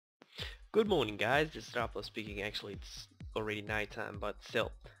Good morning, guys. This is Raplo speaking. Actually, it's already nighttime, but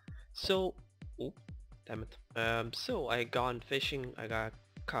still. So, oh, damn it. So I gone fishing. I got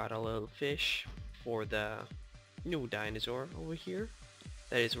caught a little fish for the new dinosaur over here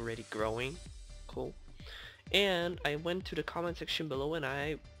that is already growing. Cool. And I went to the comment section below, and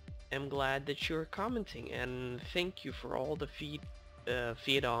I am glad that you're commenting. And thank you for all the feed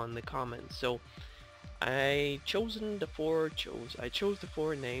on the comments. So I chose the four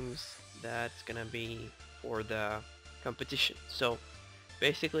names that's gonna be for the competition. So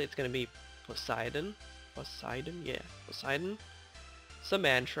basically it's gonna be Poseidon,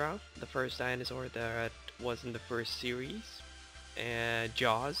 Samantra, the first dinosaur that was in the first series, and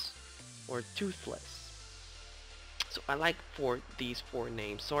Jaws, or Toothless. So I like these four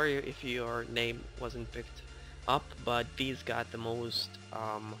names. Sorry if your name wasn't picked up, but these got the most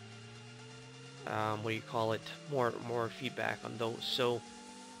what do you call it, more feedback on those. So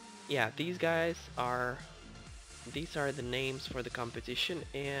yeah, these are the names for the competition,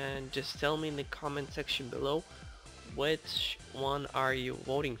 and just tell me in the comment section below which one are you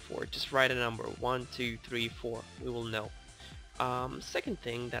voting for. Just write a number, 1 2 3 4, we will know. Second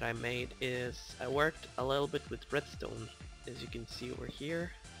thing that I made is I worked a little bit with redstone. As you can see over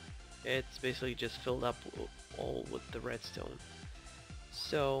here, it's basically just filled up all with the redstone.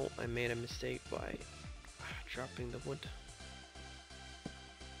 So I made a mistake by dropping the wood.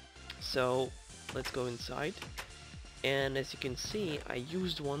 So let's go inside, and as you can see I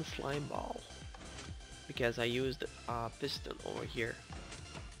used one slime ball because I used a piston over here.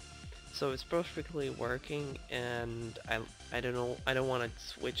 So it's perfectly working, and I don't know, I don't want to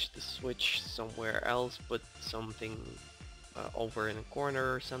switch the switch somewhere else, put something over in a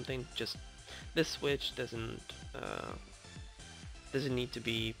corner or something. Just this switch doesn't need to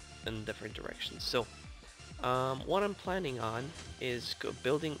be in different directions. So what I'm planning on is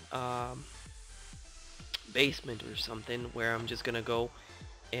building basement or something where I'm just gonna go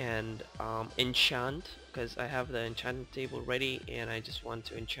and enchant, because I have the enchantment table ready and I just want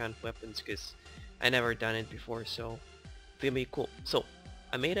to enchant weapons because I never done it before, so it's gonna be cool. So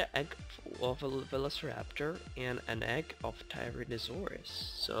I made an egg of a velociraptor and an egg of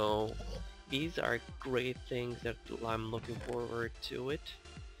Tyrannosaurus. So these are great things that I'm looking forward to it.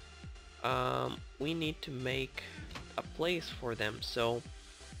 We need to make a place for them, so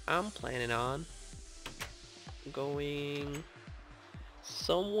I'm planning on going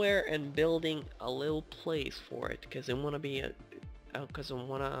somewhere and building a little place for it because I want to be because I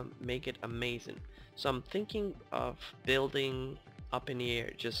want to make it amazing. So I'm thinking of building up in the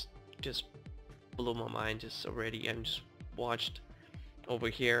air. Just blew my mind just already. I just watched over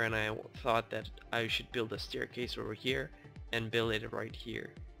here and I thought that I should build a staircase over here and build it right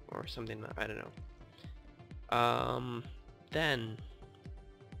here or something. I don't know. Then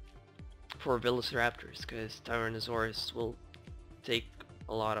for velociraptors, because Tyrannosaurus will take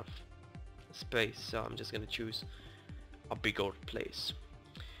a lot of space, so I'm just gonna choose a bigger place.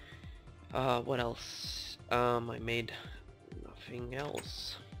 What else? I made nothing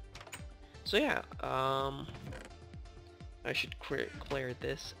else. So yeah, I should clear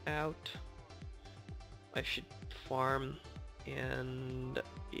this out. I should farm, and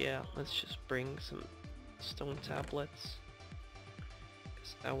yeah, let's just bring some stone tablets,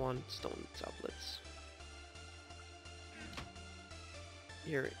 because I want stone tablets.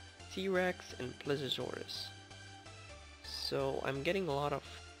 Here, T-Rex and Plesiosaurus. So I'm getting a lot of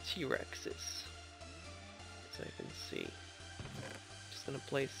T-Rexes, as I can see. Just gonna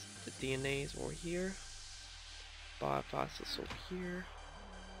place the DNAs over here, biofossils over here,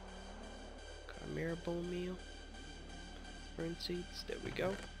 chimera bone meal, fern seeds, there we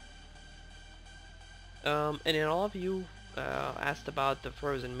go. And then all of you asked about the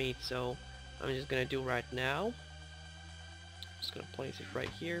frozen meat, so I'm just gonna do right now. Just gonna place it right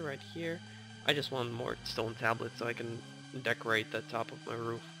here, right here. I just want more stone tablets so I can decorate the top of my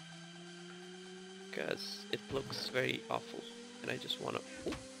roof, because it looks very awful, and I just want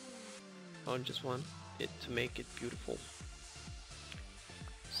it to make it beautiful.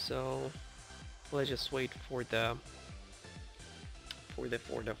 So let's just wait for the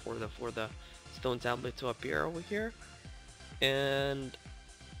stone tablet to appear over here, and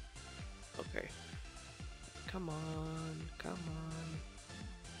okay. Come on, come on.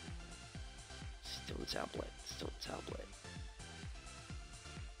 Stone tablet.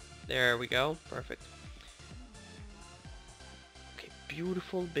 There we go, perfect. Okay,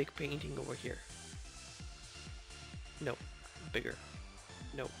 beautiful big painting over here. No, bigger.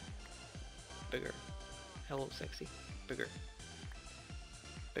 No, bigger. Hello, sexy. Bigger.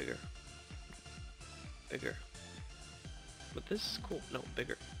 Bigger. Bigger. But this is cool. No,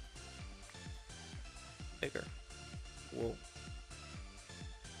 bigger. Bigger. Whoa.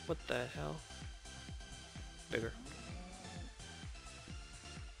 What the hell? Bigger.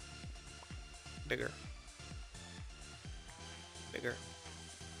 Bigger. Bigger.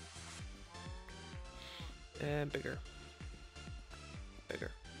 And bigger.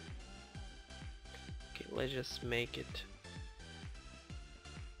 Bigger. Okay, let's just make it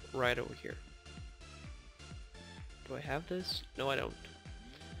right over here. Do I have this? No, I don't.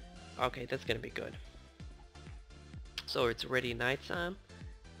 Okay, that's gonna be good. So it's already nighttime.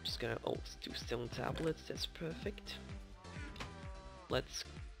 I'm just gonna let's do stone tablets. That's perfect. Let's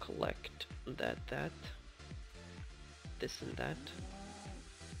collect that, this and that.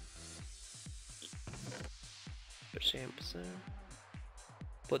 Percent.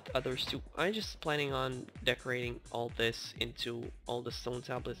 Put others too. I'm just planning on decorating all this into all the stone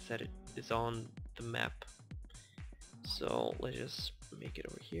tablets that it is on the map. So let's just make it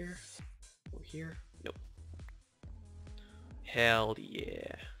over here. Over here. Nope. Hell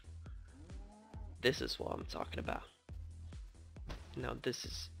yeah. This is what I'm talking about. Now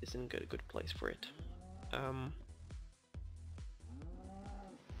this isn't a good place for it.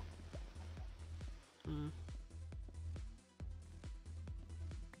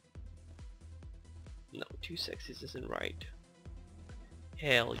 No, 2 sexes isn't right.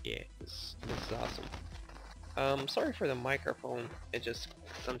 Hell yeah, this is awesome. Sorry for the microphone. It just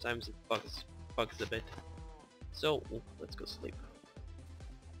sometimes it bugs a bit. So let's go sleep.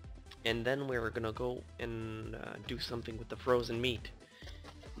 And then we're gonna go and do something with the frozen meat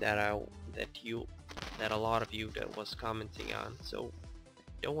that a lot of you that was commenting on. So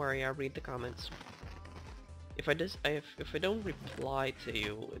don't worry, I'll read the comments. If I don't reply to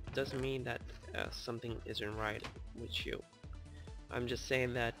you, it doesn't mean that something isn't right with you. I'm just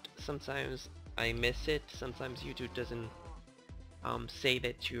saying that sometimes I miss it. Sometimes YouTube doesn't say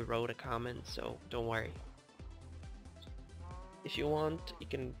that you wrote a comment, so don't worry. If you want, you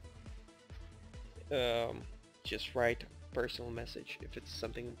can just write a personal message if it's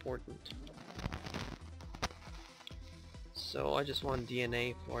something important. So I just want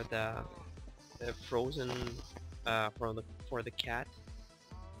DNA for the frozen for the cat.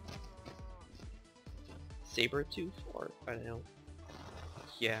 Saber tooth, or I don't know.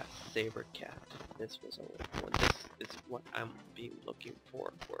 Yeah, saber cat. This was what this is what I'm being looking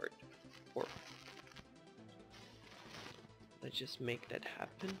for. Let's just make that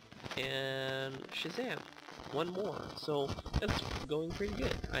happen. And Shazam! One more. So that's going pretty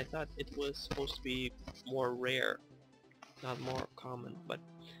good. I thought it was supposed to be more rare, not more common, but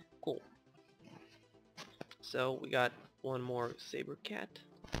cool. So we got one more saber cat.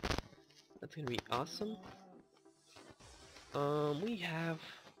 That's gonna be awesome. We have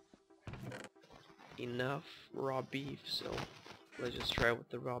enough raw beef, so let's just try with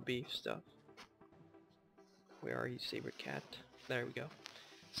the raw beef stuff. Where are you, saber cat? There we go.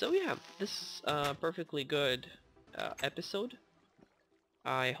 So yeah, this is a perfectly good episode.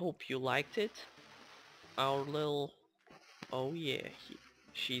 I hope you liked it. Our little, oh yeah,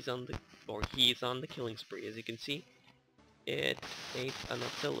 he's on the killing spree. As you can see, it ate an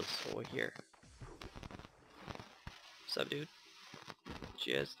Nautilus over here. What's up, dude?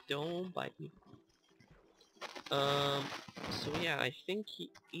 Just don't bite me. So yeah, I think he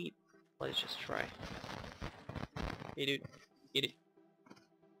eat. Let's just try. Hey, dude, eat it.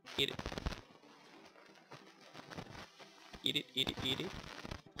 Eat it. Eat it, eat it, eat it.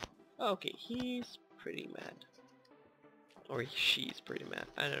 Okay, he's pretty mad. Or she's pretty mad,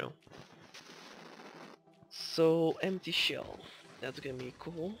 I don't know. So, empty shell. That's gonna be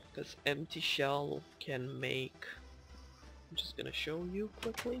cool, because empty shell can make... I'm just gonna show you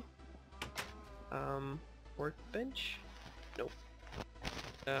quickly. Workbench? Nope.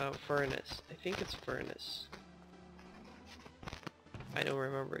 Furnace. I think it's furnace. I don't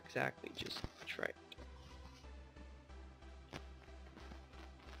remember exactly, just try it.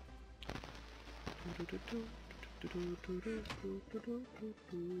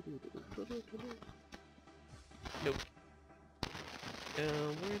 Nope.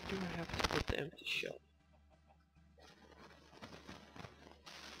 Where do I have to put the empty shell?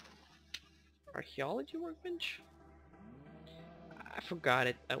 Archaeology workbench? I forgot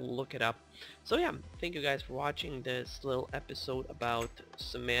it. I will look it up. So yeah, thank you guys for watching this little episode about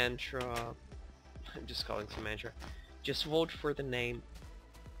Samantha. I'm just calling Samantha. Just vote for the name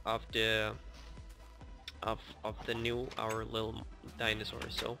of the our little dinosaur.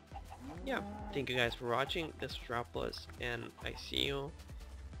 So yeah, thank you guys for watching. This was Droppless, and I see you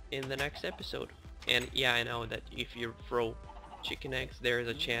in the next episode. And yeah, I know that if you throw chicken eggs, there is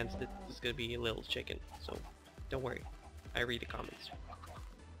a chance that it's gonna be a little chicken. So don't worry, I read the comments.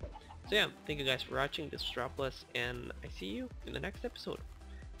 So yeah, thank you guys for watching. This was Dropless, and I see you in the next episode.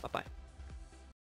 Bye bye.